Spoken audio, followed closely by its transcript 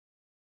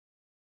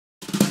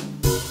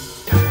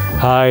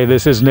Hi,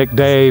 this is Nick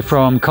Day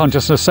from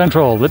Consciousness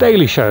Central, the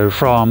daily show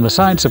from the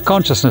Science of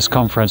Consciousness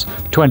Conference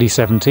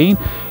 2017,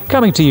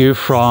 coming to you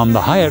from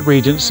the Hyatt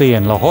Regency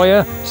in La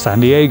Jolla, San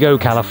Diego,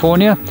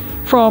 California,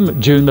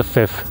 from June the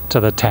 5th to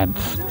the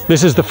 10th.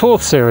 This is the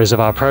fourth series of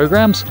our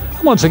programs,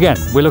 and once again,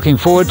 we're looking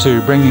forward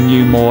to bringing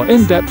you more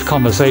in-depth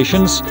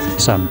conversations,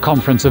 some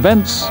conference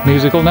events,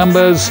 musical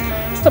numbers,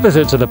 a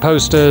visit to the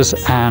posters,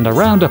 and a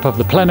roundup of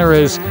the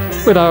plenaries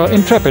with our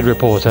intrepid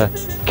reporter,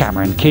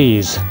 Cameron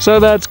Keyes. So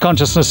that's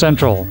Consciousness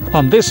Central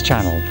on this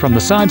channel from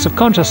the Science of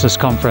Consciousness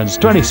Conference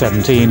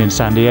 2017 in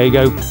San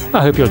Diego.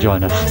 I hope you'll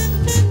join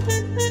us.